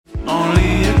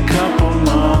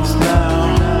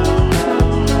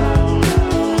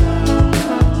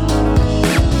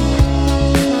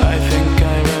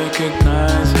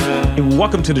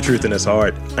Welcome to The Truth in His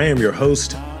Heart. I am your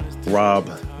host, Rob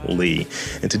Lee.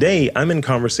 And today I'm in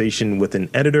conversation with an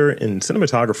editor and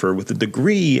cinematographer with a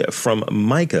degree from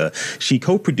Micah. She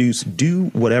co-produced Do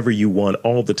Whatever You Want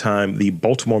All the Time, the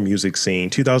Baltimore music scene,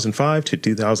 2005 to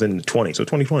 2020, so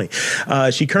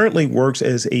 2020. She currently works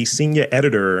as a senior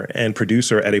editor and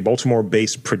producer at a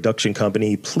Baltimore-based production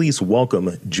company. Please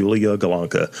welcome Julia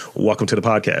Golonka. Welcome to the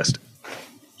podcast.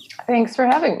 Thanks for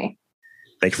having me.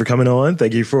 Thank you for coming on.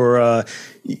 Thank you for,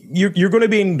 you're going to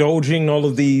be indulging all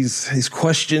of these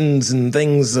questions and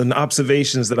things and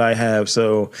observations that I have.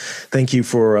 So thank you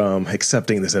for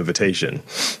accepting this invitation.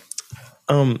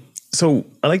 So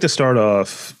I like to start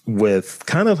off with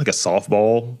kind of like a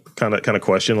softball kind of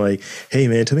question, like, hey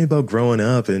man, tell me about growing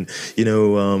up and,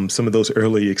 some of those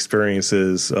early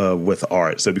experiences with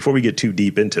art. So before we get too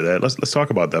deep into that, let's talk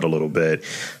about that a little bit.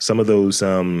 Some of those,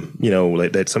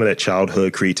 like that, some of that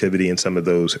childhood creativity and some of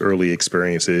those early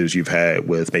experiences you've had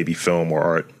with maybe film or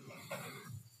art.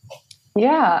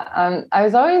 Yeah, I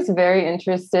was always very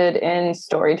interested in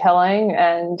storytelling,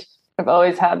 and I've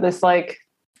always had this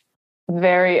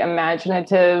very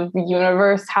imaginative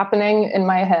universe happening in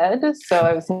my head. So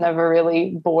I was never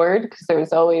really bored because there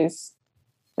was always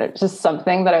just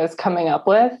something that I was coming up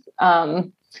with.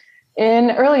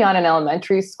 Early on in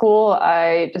elementary school,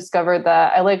 I discovered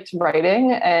that I liked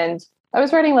writing, and I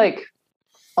was writing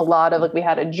a lot of we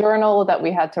had a journal that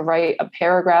we had to write a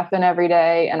paragraph in every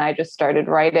day. And I just started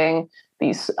writing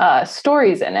these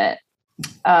stories in it.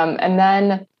 And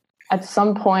then at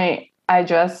some point, I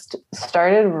just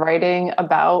started writing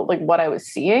about what I was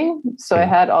seeing. So I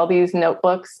had all these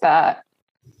notebooks that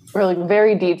were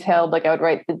very detailed. I would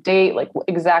write the date,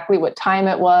 exactly what time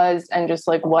it was, and just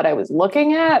what I was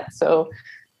looking at. So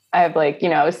I have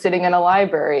I was sitting in a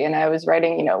library and I was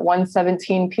writing,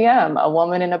 1:17 p.m. A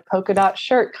woman in a polka dot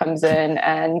shirt comes in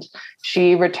and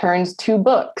she returns 2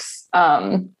 books.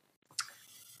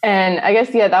 And I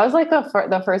guess, that was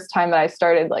the first time that I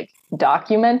started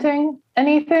documenting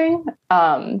anything.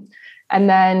 And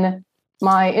then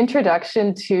my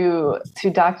introduction to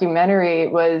documentary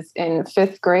was in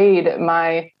 5th grade.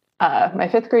 My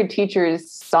 5th grade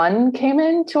teacher's son came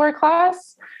into our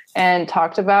class and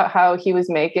talked about how he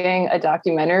was making a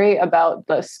documentary about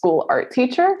the school art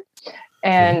teacher.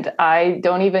 And I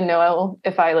don't even know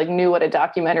if I knew what a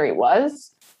documentary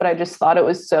was, but I just thought it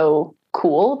was so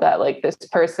cool that this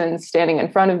person standing in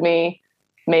front of me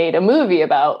made a movie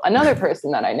about another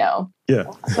person that I know. Yeah.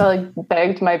 So I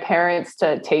begged my parents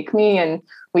to take me, and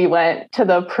we went to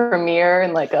the premiere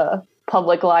in a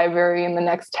public library in the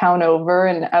next town over.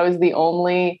 And I was the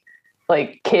only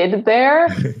kid there.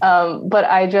 But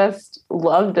I just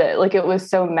loved it. It was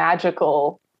so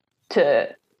magical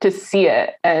to see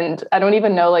it. And I don't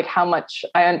even know how much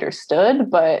I understood,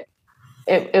 but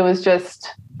it was just,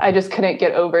 I just couldn't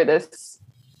get over this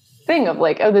thing of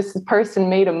this person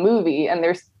made a movie and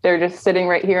they're just sitting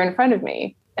right here in front of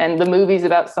me, and the movie's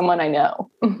about someone I know.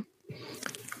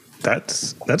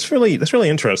 That's really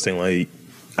interesting.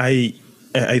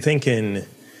 I think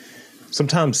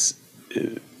sometimes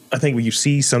I think when you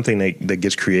see something that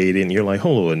gets created and you're like,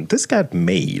 hold on, this got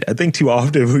made. I think too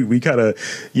often we kind of,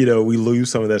 we lose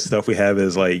some of that stuff we have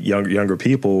as younger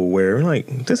people where we're like,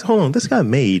 this got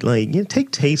made.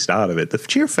 Take taste out of it. The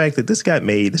sheer fact that this got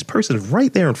made, this person is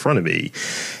right there in front of me.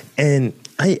 And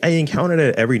I encounter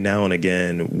that every now and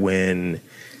again when,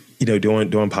 doing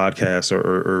podcasts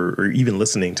or even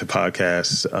listening to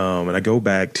podcasts. And I go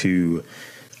back to,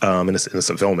 and it's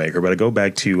a filmmaker, but I go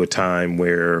back to a time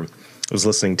where I was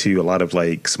listening to a lot of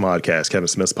Smodcast, Kevin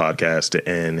Smith's podcast,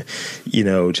 and,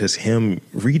 just him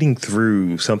reading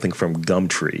through something from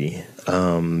Gumtree.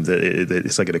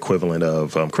 It's an equivalent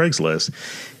of Craigslist.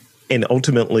 And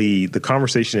ultimately, the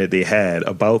conversation that they had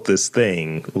about this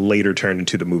thing later turned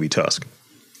into the movie Tusk.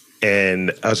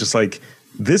 And I was just like,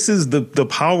 this is the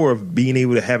power of being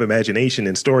able to have imagination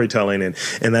and storytelling and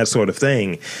that sort of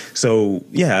thing. So,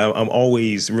 yeah, I'm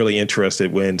always really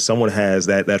interested when someone has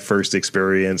that first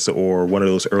experience or one of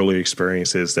those early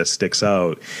experiences that sticks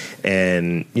out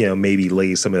and, maybe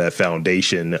lays some of that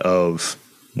foundation of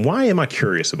why am I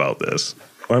curious about this?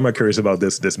 Why am I curious about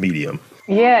this medium?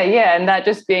 Yeah. And that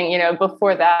just being,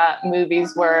 before that,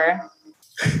 movies were...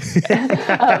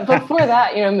 before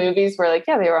that, movies were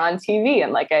they were on TV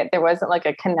and there wasn't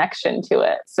a connection to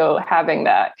it. So having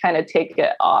that kind of take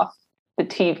it off the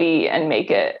TV and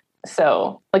make it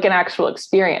so an actual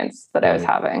experience that I was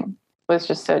having was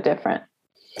just so different.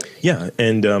 Yeah.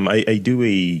 And I do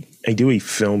a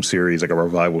film series, a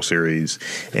revival series.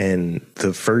 And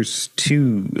the first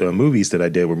 2 movies that I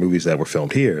did were movies that were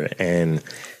filmed here. And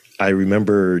I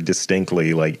remember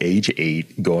distinctly, like age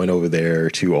 8, going over there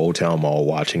to Old Town Mall,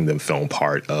 watching them film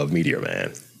part of Meteor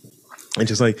Man. And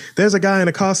just like, there's a guy in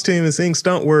a costume and seeing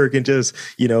stunt work, and just,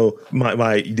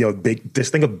 my big,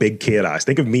 just think of big kid eyes.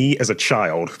 Think of me as a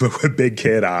child, but with big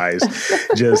kid eyes,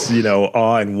 just,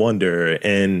 awe and wonder.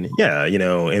 And yeah,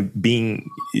 and being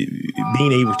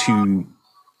able to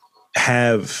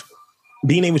have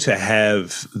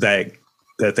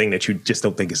that thing that you just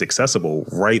don't think is accessible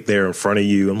right there in front of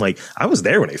you. I'm like, I was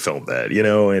there when they filmed that,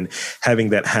 and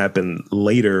having that happen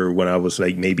later when I was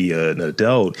like maybe an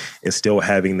adult, and still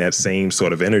having that same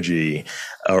sort of energy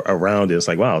around it. It's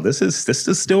like, wow, this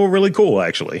is still really cool,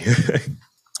 actually.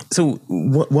 So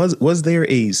was there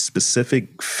a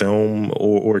specific film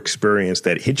or experience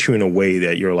that hit you in a way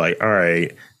that you're like, all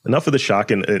right, enough of the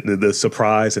shock and the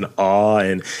surprise and awe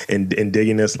and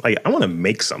digging this? Like, I want to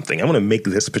make something. I want to make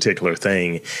this particular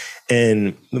thing.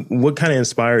 And what kind of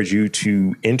inspired you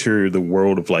to enter the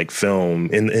world of like film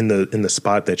in the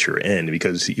spot that you're in?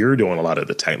 Because you're doing a lot of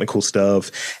the technical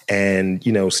stuff, and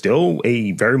still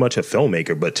very much a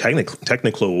filmmaker, but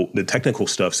the technical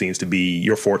stuff seems to be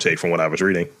your forte from what I was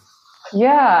reading.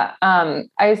 Yeah,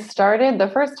 I started the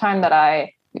first time that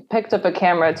I picked up a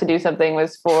camera to do something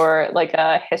was for like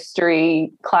a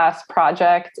history class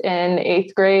project in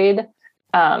 8th grade.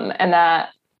 And that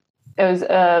it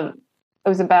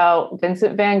was about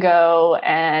Vincent van Gogh,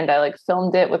 and I like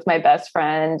filmed it with my best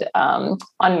friend on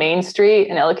Main Street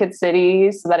in Ellicott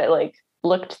City, so that it like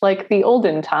looked like the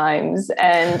olden times.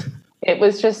 And it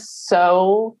was just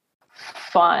so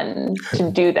fun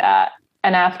to do that.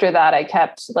 And after that, I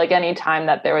kept, like, any time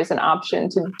that there was an option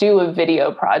to do a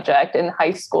video project in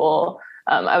high school,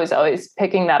 I was always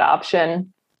picking that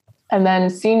option. And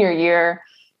then senior year,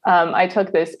 I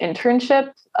took this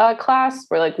internship class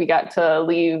where like we got to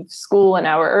leave school an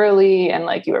hour early, and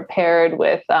like you were paired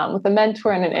with a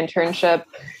mentor and an internship.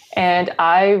 And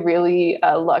I really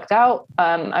lucked out.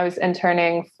 I was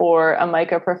interning for a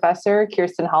MICA professor,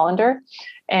 Kirsten Hollander,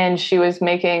 and she was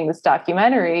making this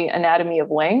documentary, Anatomy of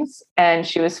Wings, and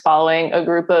she was following a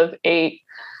group of 8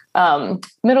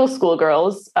 middle school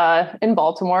girls in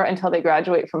Baltimore until they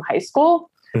graduate from high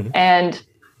school. Mm-hmm. And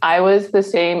I was the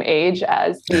same age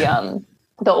as the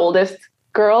oldest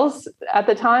girls at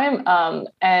the time,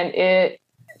 and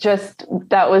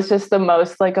that was just the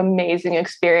most like amazing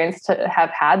experience to have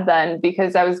had then,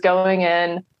 because I was going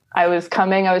in, I was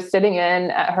sitting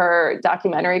in at her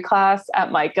documentary class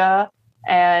at MICA,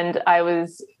 and I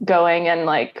was going and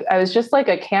like, I was just like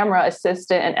a camera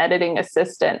assistant and editing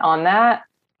assistant on that.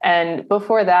 And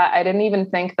before that, I didn't even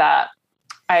think that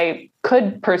I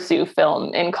could pursue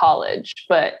film in college,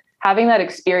 but having that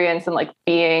experience and like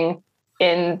being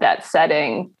in that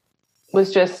setting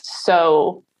was just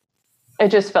it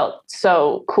just felt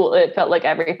so cool. It felt like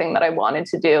everything that I wanted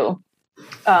to do.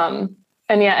 And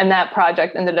that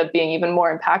project ended up being even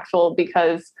more impactful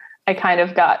because I kind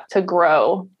of got to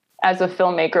grow as a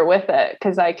filmmaker with it,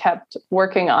 because I kept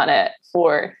working on it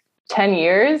for 10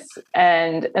 years.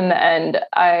 And in the end,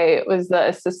 I was the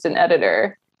assistant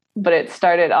editor, but it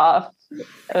started off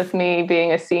with me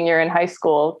being a senior in high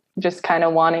school, just kind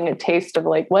of wanting a taste of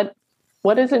like, what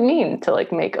does it mean to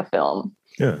like make a film?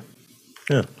 Yeah.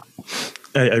 Yeah.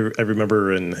 I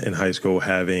remember in high school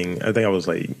having, I think I was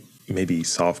like maybe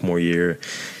sophomore year.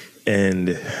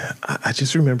 And I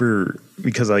just remember,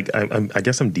 because like I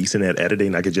guess I'm decent at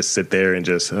editing. I could just sit there and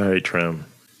just, all right, trim,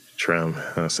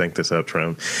 sync this up,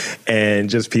 trim. And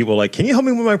just people like, can you help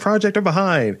me with my project? I'm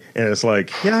behind. And it's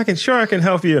like, yeah, I can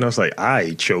help you. And I was like,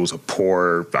 I chose a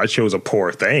poor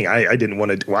thing. I didn't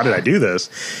want to, why did I do this?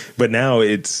 But now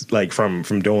it's like from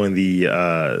doing the,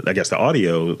 I guess the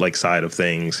audio like side of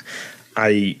things,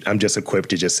 I'm just equipped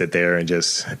to just sit there and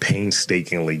just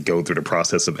painstakingly go through the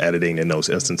process of editing in those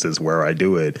instances where I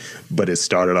do it. But it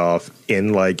started off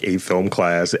in like a film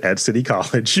class at City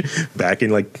College back in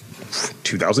like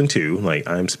 2002. Like,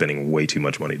 I'm spending way too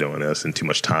much money doing this and too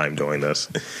much time doing this.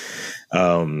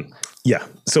 Yeah.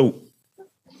 So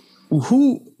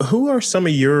who are some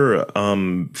of your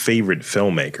favorite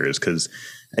filmmakers? Because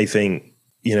I think,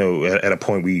 at a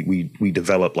point we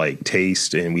develop like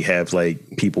taste, and we have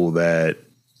like people that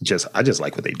I just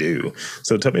like what they do.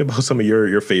 So tell me about some of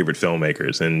your favorite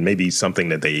filmmakers, and maybe something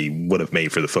that they would have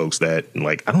made for the folks that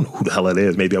like, I don't know who the hell it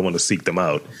is. Maybe I want to seek them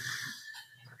out.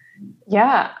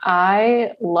 Yeah,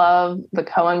 I love the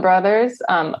Coen brothers.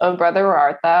 Oh Brother, Where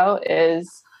Art Thou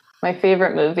is my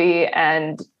favorite movie,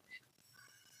 and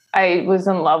I was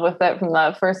in love with it from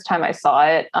the first time I saw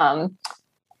it.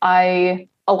 I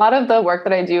a lot of the work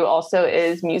that I do also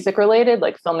is music related,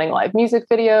 like filming live music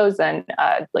videos and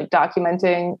like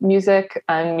documenting music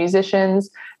and musicians.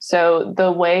 So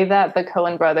the way that the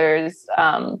Coen brothers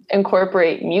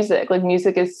incorporate music, like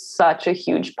music is such a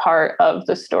huge part of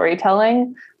the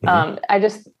storytelling. I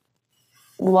just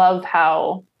love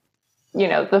how, you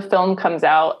know, the film comes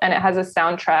out and it has a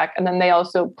soundtrack, and then they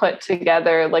also put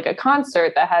together like a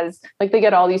concert that has, like, they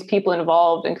get all these people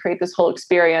involved and create this whole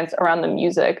experience around the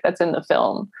music that's in the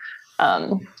film.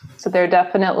 So they're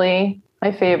definitely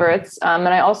my favorites. And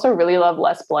I also really love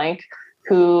Les Blank,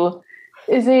 who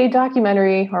is a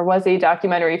documentary, or was a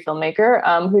documentary filmmaker,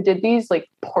 who did these like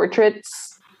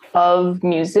portraits of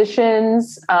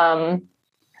musicians, and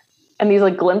these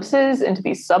like glimpses into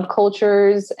these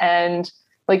subcultures. And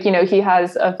like, you know, he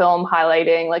has a film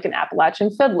highlighting like an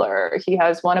Appalachian fiddler. He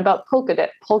has one about polka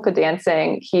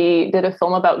dancing. He did a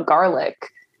film about garlic,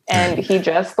 and he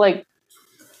just like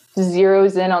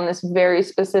zeroes in on this very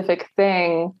specific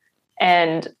thing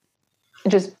and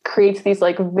just creates these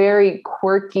like very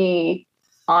quirky,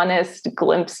 honest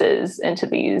glimpses into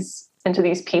these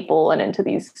people and into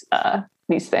these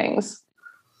things.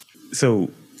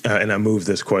 So, and I moved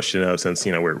this question up since,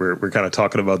 you know, we're kind of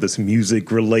talking about this music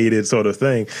related sort of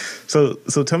thing. So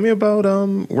tell me about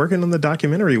working on the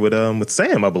documentary with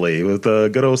Sam, I believe, with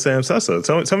good old Sam Sessa.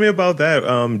 Tell me about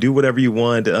that. Do Whatever You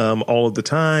Want all of the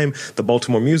time, the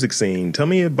Baltimore music scene. Tell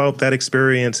me about that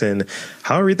experience and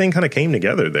how everything kind of came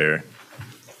together there.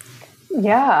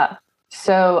 Yeah.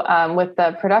 So with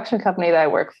the production company that I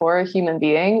work for, Human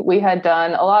Being, we had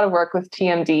done a lot of work with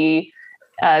TMD.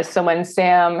 So when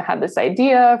Sam had this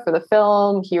idea for the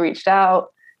film, he reached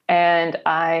out, and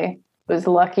I was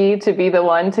lucky to be the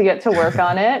one to get to work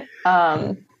on it.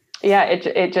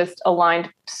 It just aligned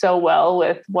so well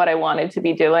with what I wanted to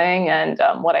be doing and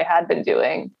what I had been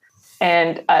doing.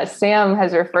 And Sam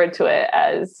has referred to it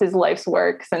as his life's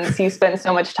work, since he spent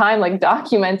so much time like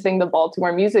documenting the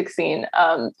Baltimore music scene.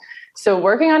 So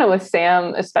working on it with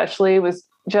Sam especially was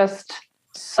just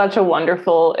such a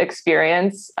wonderful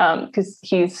experience, because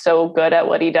he's so good at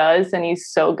what he does, and he's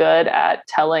so good at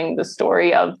telling the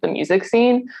story of the music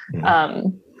scene.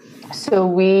 So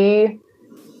we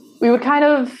would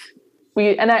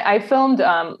I filmed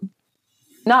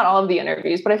not all of the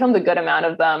interviews, but I filmed a good amount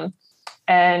of them.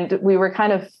 And we were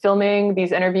kind of filming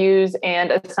these interviews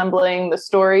and assembling the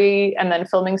story, and then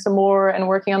filming some more and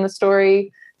working on the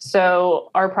story.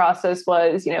 So our process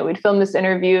was, you know, we'd film this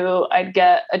interview, I'd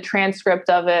get a transcript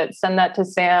of it, send that to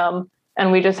Sam,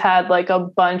 and we just had like a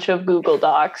bunch of Google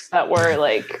Docs that were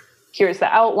like, here's the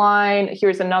outline,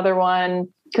 here's another one,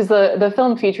 because the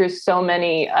film features so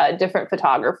many different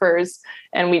photographers,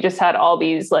 and we just had all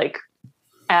these, like,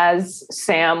 as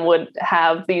Sam would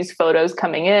have these photos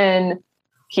coming in,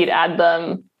 he'd add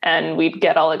them, and we'd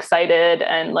get all excited,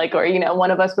 and like, or, you know,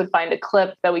 one of us would find a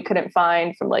clip that we couldn't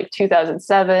find from like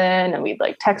 2007, and we'd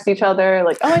like text each other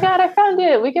like, oh my God, I found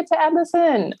it. We get to add this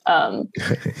in.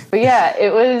 But yeah,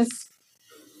 it was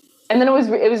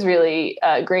really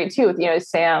great too. You know,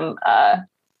 Sam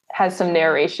has some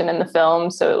narration in the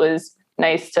film, so it was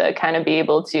nice to kind of be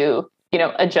able to, you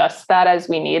know, adjust that as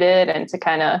we needed, and to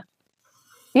kind of,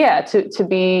 to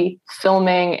be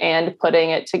filming and putting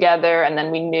it together. And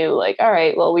then we knew like, all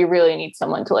right, well, we really need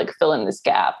someone to like fill in this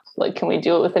gap. Like, can we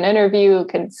do it with an interview?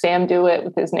 Can Sam do it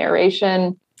with his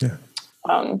narration? It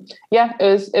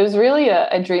was really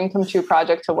a dream come true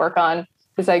project to work on,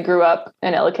 because I grew up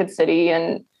in Ellicott City,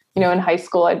 and, you know, in high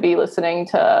school, I'd be listening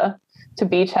to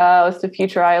Beach House, to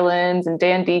Future Islands and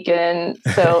Dan Deacon.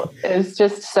 So it was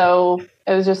just so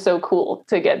cool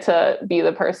to get to be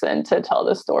the person to tell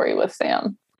the story with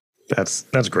Sam.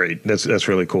 That's great. That's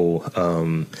really cool.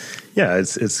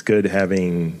 It's good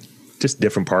having just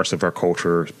different parts of our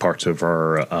culture, parts of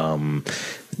our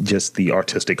just the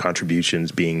artistic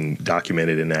contributions being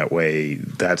documented in that way.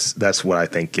 That's what I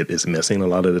think it is missing a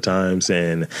lot of the times,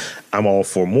 and I'm all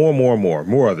for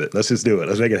more of it. Let's just do it.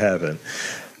 Let's make it happen.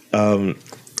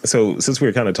 So since we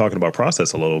were kind of talking about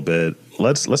process a little bit,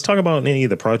 let's talk about any of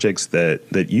the projects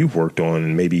that you've worked on,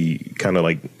 and maybe kind of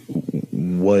like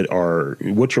what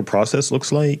your process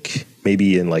looks like,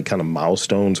 maybe in like kind of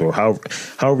milestones, or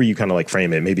however you kind of like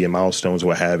frame it, maybe in milestones,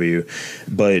 what have you.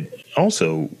 But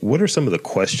also, what are some of the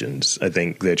questions I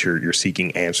think that you're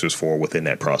seeking answers for within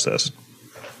that process?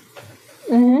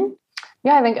 Mm-hmm.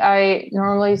 Yeah, I think I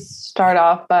normally start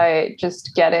off by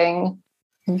just getting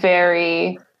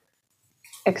very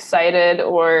excited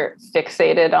or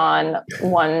fixated on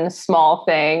one small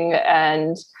thing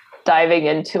and diving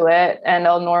into it. And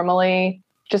I'll normally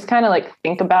just kind of like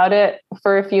think about it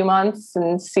for a few months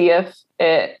and see if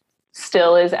it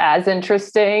still is as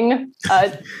interesting,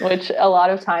 which a lot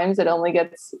of times it only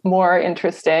gets more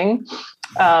interesting.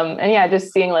 And yeah,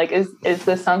 just seeing like, is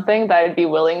this something that I'd be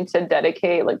willing to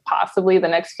dedicate like possibly the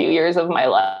next few years of my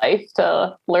life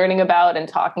to learning about and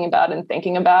talking about and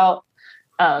thinking about?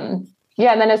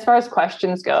 Yeah. And then as far as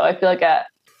questions go, I feel like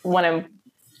when I'm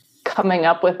coming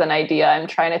up with an idea, I'm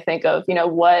trying to think of,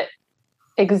 what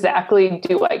exactly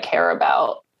do I care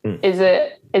about? Is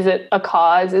it a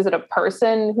cause? Is it a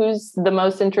person who's the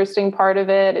most interesting part of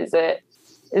it? Is it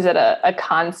a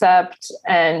concept?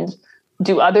 And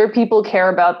do other people care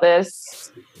about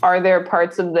this? Are there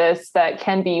parts of this that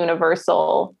can be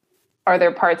universal? Are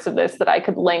there parts of this that I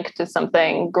could link to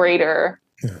something greater?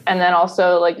 Yeah. And then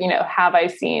also like, have I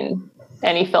seen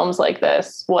any films like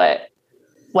this? What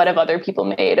have other people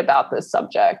made about this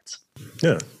subject?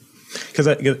 Yeah. Because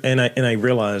I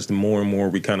realized more and more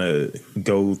we kind of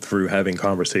go through having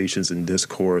conversations and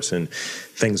discourse and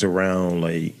things around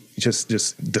like just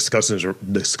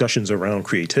discussions around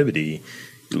creativity,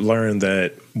 learn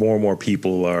that more and more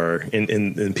people are,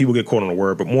 and people get caught on a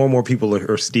word, but more and more people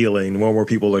are stealing, more and more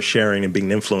people are sharing and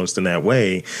being influenced in that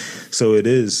way. So it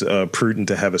is prudent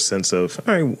to have a sense of,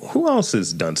 all right, who else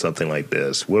has done something like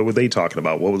this? What were they talking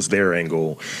about? What was their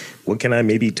angle? What can I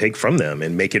maybe take from them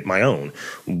and make it my own?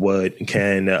 What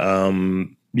can,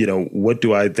 what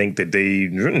do I think that they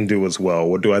didn't do as well?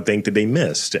 What do I think that they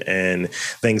missed? And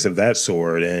things of that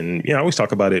sort. And, I always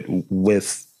talk about it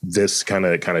with this kind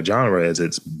of genre as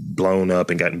it's blown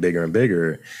up and gotten bigger and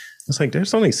bigger. It's like,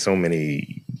 there's only so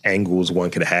many angles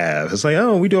one could have. It's like,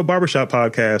 oh, we do a barbershop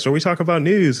podcast or we talk about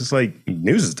news. It's like,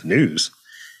 news is the news.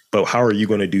 But how are you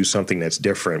going to do something that's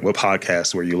different? What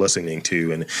podcasts were you listening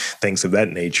to and things of that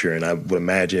nature? And I would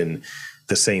imagine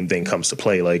the same thing comes to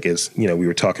play. Like, as we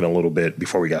were talking a little bit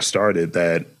before we got started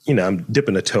that, I'm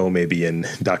dipping a toe maybe in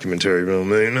documentary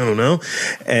film. I don't know.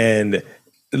 And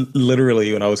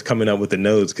literally when I was coming up with the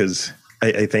notes, because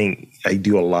I think I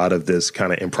do a lot of this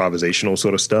kind of improvisational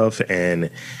sort of stuff. And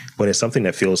when it's something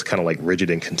that feels kind of like rigid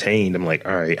and contained, I'm like,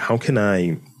 all right, how can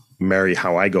I marry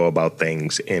how I go about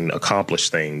things and accomplish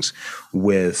things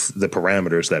with the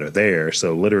parameters that are there?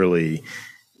 So literally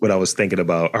what I was thinking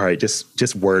about, all right,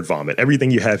 just word vomit,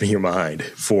 everything you have in your mind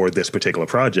for this particular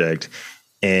project.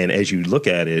 And as you look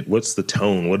at it, what's the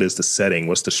tone? What is the setting?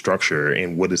 What's the structure?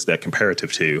 And what is that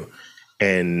comparative to?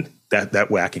 And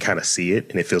that way I can kind of see it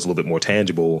and it feels a little bit more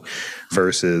tangible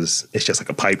versus it's just like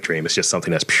a pipe dream. It's just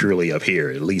something that's purely up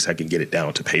here. At least I can get it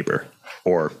down to paper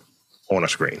or on a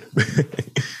screen.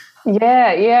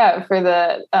 Yeah. For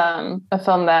a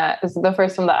film that is the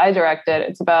first film that I directed,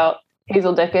 it's about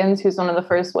Hazel Dickens, who's one of the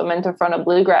first women to front a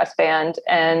bluegrass band.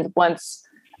 And once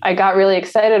I got really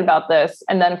excited about this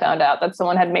and then found out that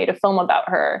someone had made a film about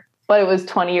her, but it was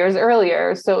 20 years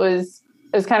earlier. So it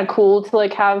was kind of cool to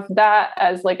like have that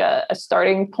as like a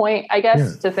starting point, I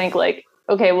guess, to think like,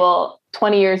 okay, well,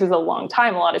 20 years is a long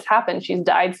time. A lot has happened. She's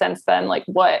died since then. Like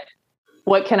what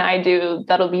can I do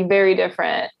that'll be very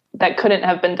different that couldn't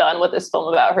have been done with this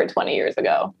film about her 20 years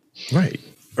ago? Right.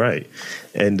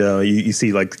 And you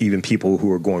see like even people who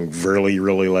are going really,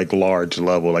 really like large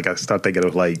level. Like I start thinking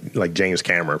of like James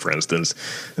Cameron, for instance.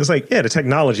 It's like, yeah, the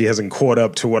technology hasn't caught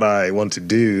up to what I want to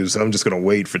do. So I'm just going to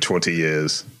wait for 20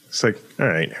 years. It's like, all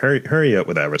right, hurry up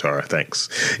with Avatar. Thanks.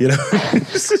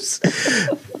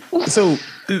 So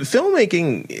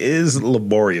filmmaking is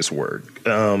laborious work.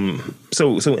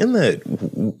 So in that,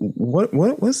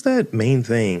 what's that main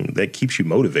thing that keeps you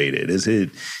motivated? Is it,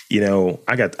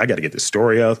 I got to get this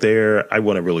story out there. I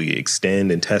want to really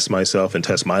extend and test myself and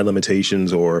test my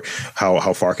limitations or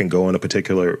how far I can go in a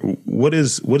particular. What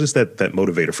is that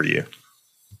motivator for you?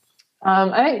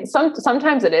 I think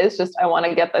sometimes it is just I want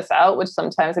to get this out, which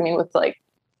sometimes, with like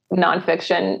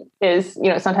nonfiction is,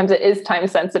 sometimes it is time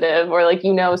sensitive or like,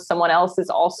 someone else is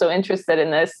also interested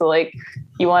in this. So like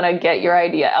you want to get your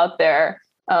idea out there.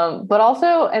 But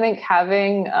also I think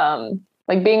having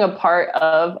like being a part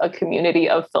of a community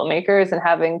of filmmakers and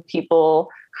having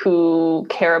people who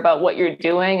care about what you're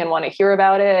doing and want to hear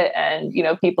about it. And,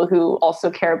 people who also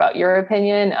care about your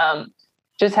opinion.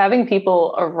 Just having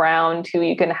people around who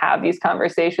you can have these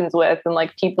conversations with and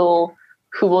like people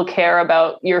who will care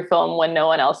about your film when no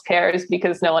one else cares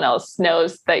because no one else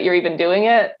knows that you're even doing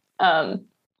it. That's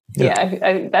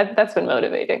been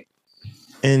motivating.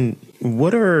 And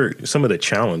what are some of the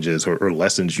challenges or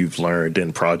lessons you've learned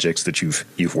in projects that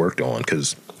you've worked on?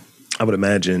 Because I would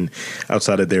imagine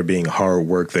outside of there being hard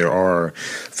work, there are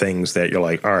things that you're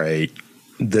like, all right,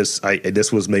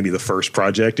 this was maybe the first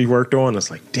project you worked on. It's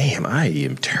like, damn, I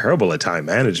am terrible at time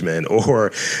management,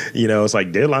 or, it's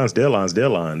like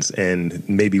deadlines. And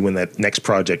maybe when that next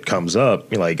project comes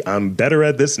up, you're like, I'm better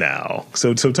at this now.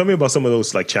 So tell me about some of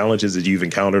those like challenges that you've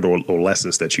encountered or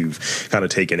lessons that you've kind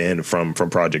of taken in from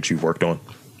projects you've worked on.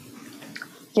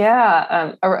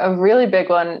 Yeah. A really big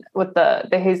one with the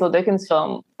Hazel Dickens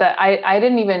film that I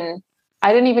didn't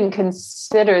even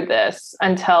consider this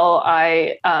until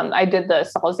I did the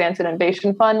Saul Zaentz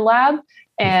Innovation Fund lab.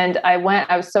 And I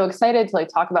was so excited to like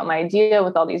talk about my idea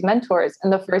with all these mentors.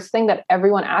 And the first thing that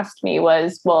everyone asked me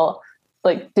was, well,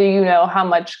 like, do you know how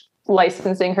much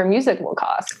licensing her music will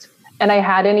cost? And that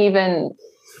hadn't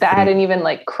even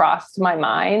like crossed my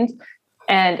mind.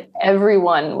 And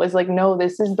everyone was like, no,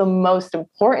 this is the most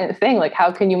important thing. Like,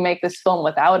 how can you make this film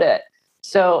without it?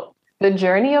 So the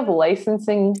journey of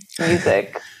licensing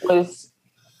music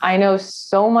I know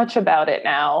so much about it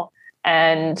now.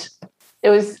 And it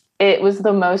was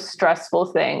the most stressful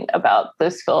thing about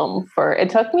this film it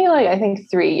took me like, I think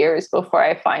 3 years before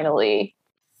I finally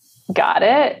got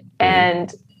it.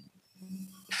 And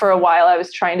for a while I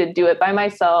was trying to do it by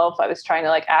myself. I was trying to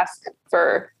like ask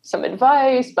for some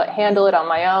advice, but handle it on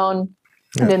my own.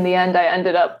 Yeah. And in the end, I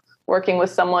ended up working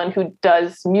with someone who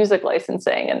does music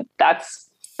licensing, and that's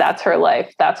her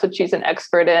life. That's what she's an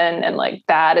expert in. And like,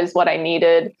 that is what I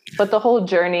needed. But the whole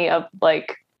journey of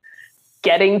like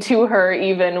getting to her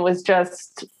even was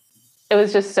just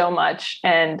so much.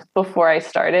 And before I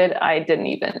started, I didn't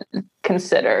even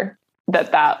consider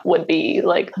that would be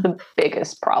like the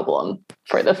biggest problem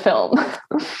for the film.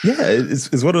 Yeah.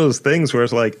 It's one of those things where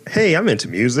it's like, hey, I'm into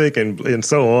music and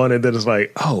so on. And then it's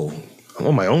like, oh, I'm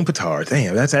on my own guitar.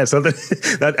 Damn, that's something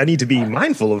that I need to be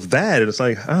mindful of that. And it's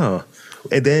like, oh.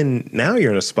 And then now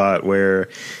you're in a spot where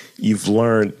you've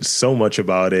learned so much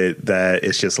about it that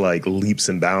it's just like leaps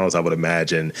and bounds, I would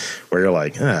imagine, where you're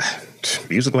like,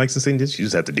 music licensing, you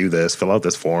just have to do this, fill out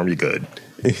this form, you're good.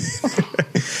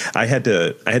 I had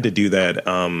to do that.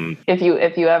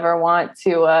 If you ever want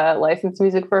to license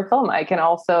music for a film, I can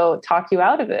also talk you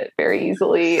out of it very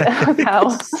easily of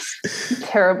how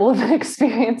terrible of an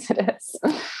experience it is.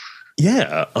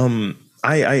 Yeah.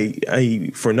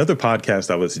 I for another podcast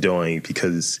I was doing,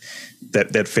 because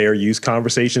that fair use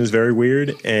conversation is very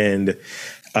weird, and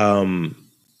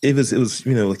it was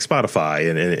like Spotify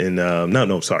and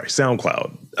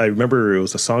SoundCloud. I remember it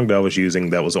was a song that I was using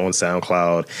that was on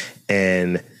SoundCloud,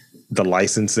 and the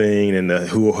licensing and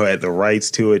who had the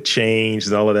rights to it changed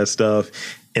and all of that stuff.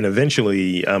 And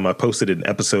eventually, I posted an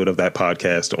episode of that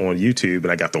podcast on YouTube,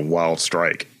 and I got the wild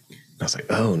strike. I was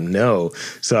like, oh no.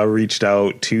 So I reached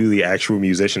out to the actual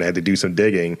musician. I had to do some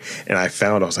digging, and I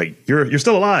was like, you're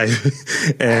still alive.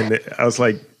 And I was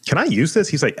like, can I use this?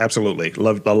 He's like, absolutely.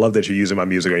 I love that you're using my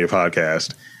music on your podcast.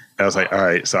 And I was like, all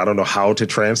right, so I don't know how to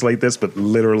translate this, but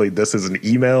literally this is an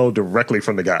email directly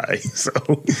from the guy. So,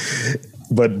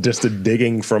 but just the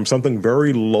digging from something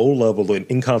very low level and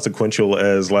inconsequential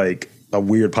as like a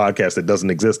weird podcast that doesn't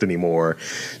exist anymore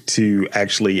to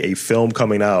actually a film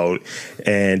coming out.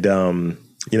 And,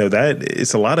 that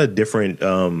it's a lot of different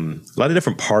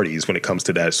parties when it comes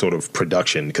to that sort of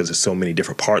production, because there's so many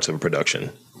different parts of a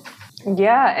production.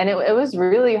 Yeah. And it was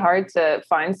really hard to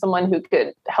find someone who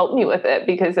could help me with it,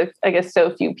 because I guess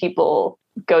so few people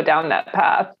go down that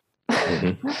path.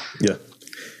 Mm-hmm. Yeah.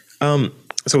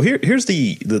 So here's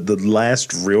the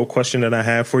last real question that I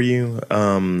have for you.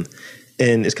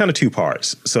 And it's kind of two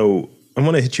parts. So I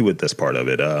want to hit you with this part of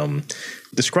it.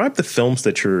 Describe the films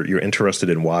that you're interested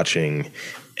in watching,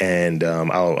 and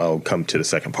I'll come to the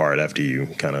second part after you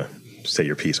kind of say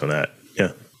your piece on that.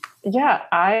 Yeah. Yeah,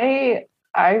 I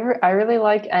really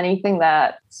like anything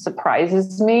that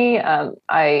surprises me.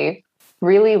 I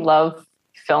really love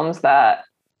films that,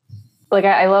 like,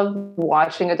 I love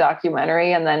watching a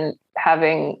documentary and then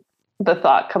having the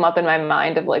thought come up in my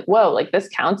mind of like, whoa, like this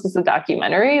counts as a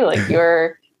documentary. Like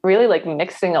you're really like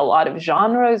mixing a lot of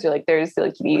genres. You're like, there's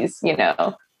like these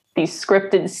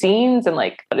scripted scenes and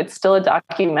like, but it's still a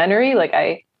documentary. Like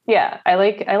I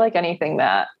like anything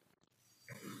that's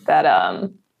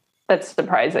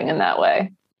surprising in that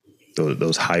way.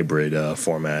 Those hybrid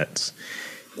formats.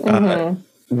 Mm-hmm.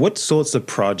 What sorts of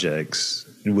projects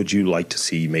would you like to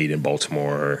see made in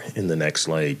Baltimore in the next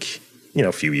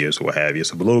few years or what have you?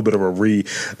 So a little bit of a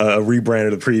rebrand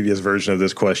of the previous version of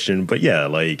this question. But yeah,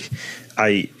 like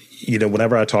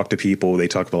whenever I talk to people, they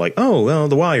talk about like, oh, well,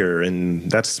 The Wire. And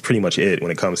that's pretty much it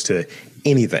when it comes to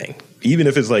anything. Even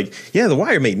if it's like, yeah, The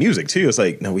Wire made music too. It's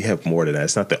like, no, we have more than that.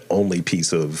 It's not the only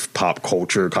piece of pop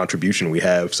culture contribution we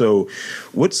have. So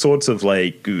what sorts of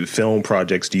like film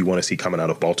projects do you want to see coming out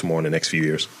of Baltimore in the next few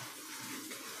years?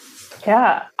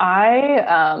 Yeah,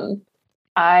 I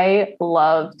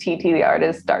love TT the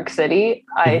artist Dark City.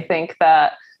 I think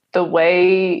that the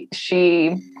way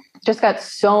she just got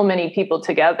so many people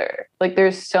together. Like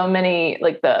there's so many,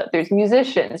 there's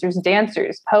musicians, there's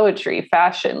dancers, poetry,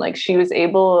 fashion. Like she was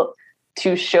able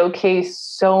to showcase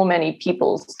so many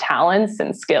people's talents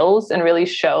and skills and really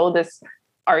show this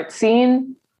art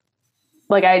scene.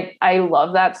 Like I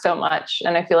love that so much.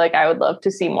 And I feel like I would love to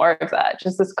see more of that.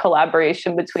 Just this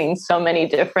collaboration between so many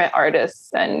different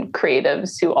artists and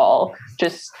creatives who all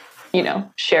just,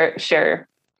 share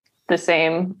the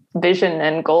same vision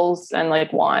and goals and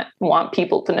like want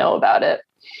people to know about it.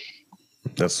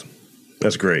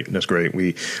 That's great. That's great.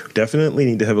 We definitely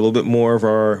need to have a little bit more of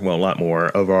a lot more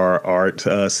of our art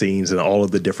scenes and all of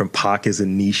the different pockets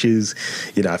and niches.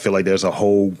 I feel like there's a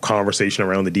whole conversation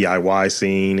around the DIY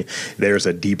scene. There's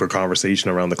a deeper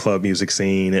conversation around the club music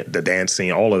scene, the dance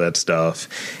scene, all of that stuff.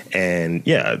 And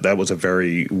yeah, that was a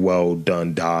very well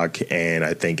done doc. And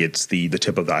I think it's the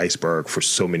tip of the iceberg for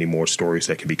so many more stories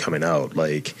that can be coming out.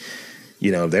 Like,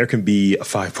 there can be a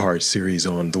 5-part series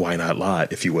on the Why Not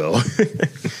lot, if you will.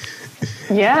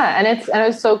 Yeah. And it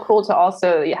was so cool to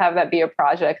also have that be a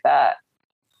project that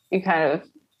you kind of,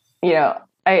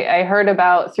 I heard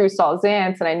about through Saul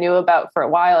Zantz and I knew about for a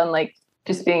while, and like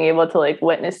just being able to like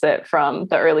witness it from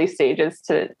the early stages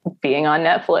to being on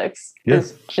Netflix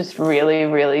is just really,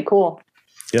 really cool.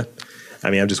 Yeah. I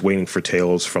mean, I'm just waiting for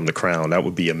Tales from the Crown. That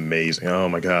would be amazing. Oh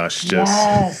my gosh.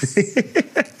 Yes.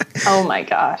 Oh my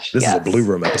gosh. This is a Blue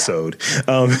Room episode.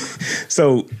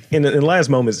 So in the last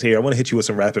moments here, I want to hit you with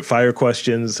some rapid fire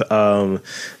questions. Don't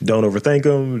overthink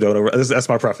them. That's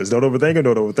my preface. Don't overthink them.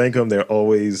 Don't overthink them. They're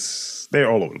all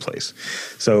over the place.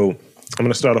 So I'm going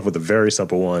to start off with a very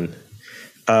simple one.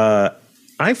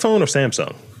 iPhone or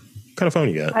Samsung? What kind of phone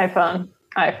you got? iPhone.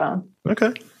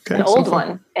 Okay. An old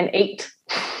one, an 8.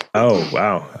 Oh,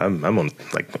 wow. I'm on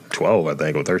like 12, I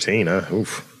think, or 13.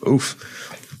 Oof.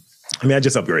 I mean, I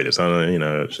just upgraded, so,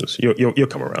 it's just, you'll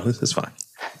come around. It's fine.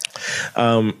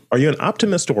 Are you an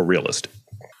optimist or a realist?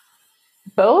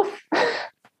 Both?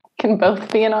 Can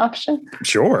both be an option?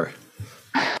 Sure.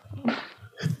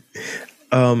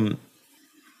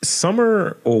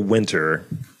 Summer or winter?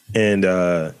 And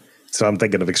so I'm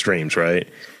thinking of extremes, right?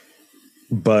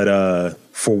 But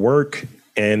for work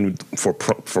and for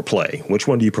play, which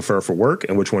one do you prefer for work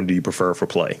and which one do you prefer for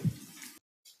play?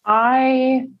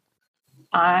 I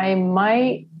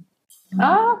might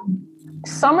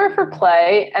summer for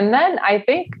play, and then I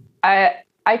think I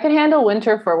could handle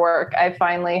winter for work. I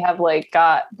finally have like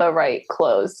got the right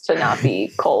clothes to not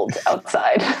be cold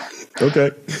outside.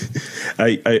 Okay.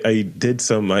 I did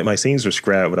my scenes were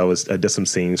scrapped, but I did some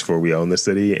scenes for We Own the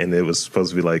City, and it was supposed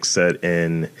to be like set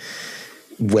in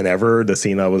whenever the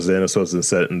scene I was in was supposed to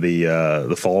set in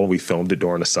the fall. We filmed it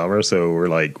during the summer, so we're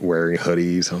like wearing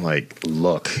hoodies. I'm like,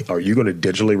 look, are you going to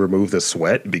digitally remove the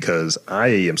sweat? Because I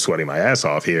am sweating my ass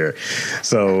off here.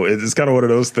 So it's kind of one of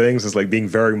those things. It's like being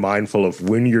very mindful of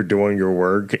when you're doing your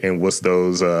work and what's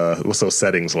those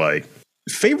settings like.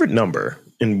 Favorite number,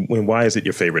 and why is it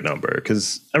your favorite number?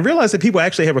 Because I realize that people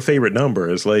actually have a favorite number.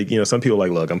 It's like, some people are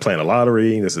like, look, I'm playing a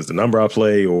lottery. This is the number I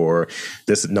play, or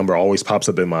this number always pops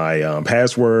up in my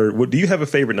password. Do you have a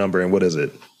favorite number, and what is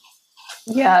it?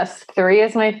 Yes, 3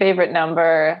 is my favorite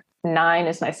number. 9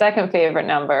 is my second favorite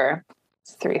number.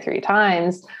 It's 3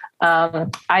 times.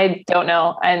 I don't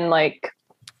know. And like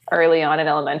early on in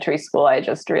elementary school, I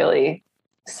just really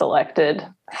selected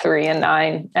 3 and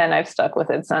 9, and I've stuck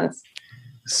with it since.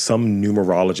 Some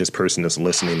numerologist person is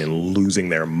listening and losing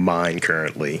their mind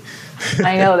currently.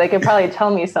 I know. They could probably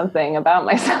tell me something about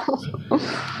myself.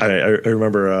 I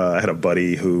remember I had a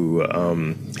buddy who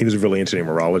he was really into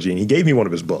numerology, and he gave me one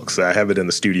of his books. I have it in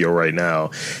the studio right now.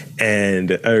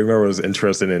 And I remember I was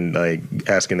interested in like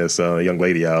asking this young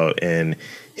lady out, and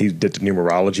he did the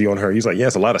numerology on her. He's like, yeah,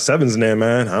 it's a lot of 7s in there,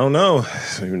 man. I don't know.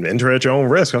 Enter at your own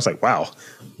risk. I was like, wow.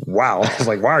 I was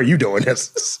like, why are you doing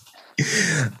this?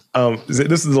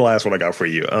 This is the last one I got for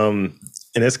you. And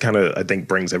this kind of, I think,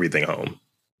 brings everything home.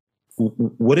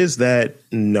 What is that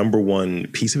number one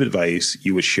piece of advice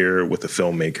you would share with a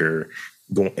filmmaker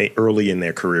going early in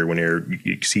their career when they're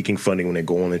seeking funding, when they're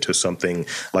going into something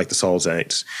like the Saul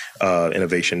Zantz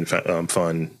Innovation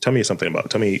Fund? Tell me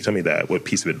that. What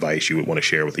piece of advice you would want to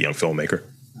share with a young filmmaker?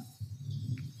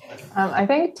 I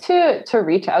think to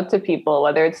reach out to people,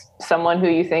 whether it's someone who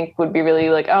you think would be really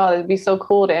like, oh, it'd be so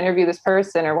cool to interview this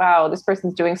person, or wow, this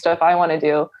person's doing stuff I want to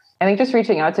do. I think just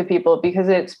reaching out to people, because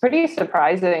it's pretty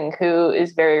surprising who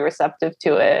is very receptive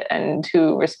to it and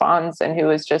who responds and who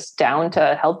is just down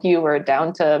to help you or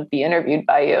down to be interviewed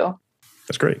by you.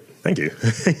 That's great. Thank you.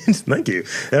 Thank you.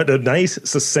 Nice,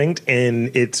 succinct,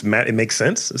 and it makes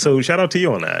sense. So shout out to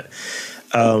you on that.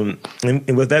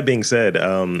 And with that being said,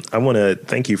 I want to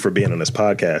thank you for being on this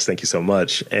podcast. Thank you so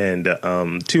much. And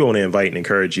two, I want to invite and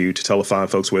encourage you to tell the fine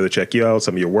folks where to check you out,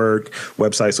 some of your work,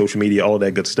 website, social media, all of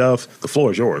that good stuff. The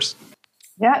floor is yours.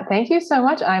 Yeah, thank you so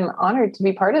much. I'm honored to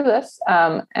be part of this.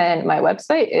 And my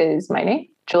website is my name,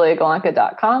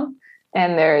 juliagolonka.com.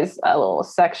 And there's a little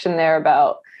section there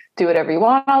about do whatever you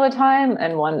want all the time,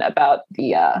 and one about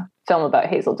the film about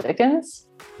Hazel Dickens.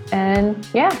 And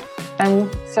yeah, I'm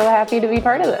so happy to be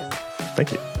part of this.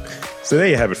 Thank you. So there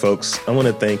you have it, folks. I want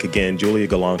to thank again Julia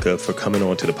Golonka for coming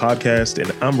on to the podcast.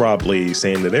 And I'm Rob Lee,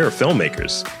 saying that there are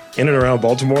filmmakers in and around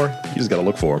Baltimore. You just got to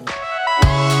look for them.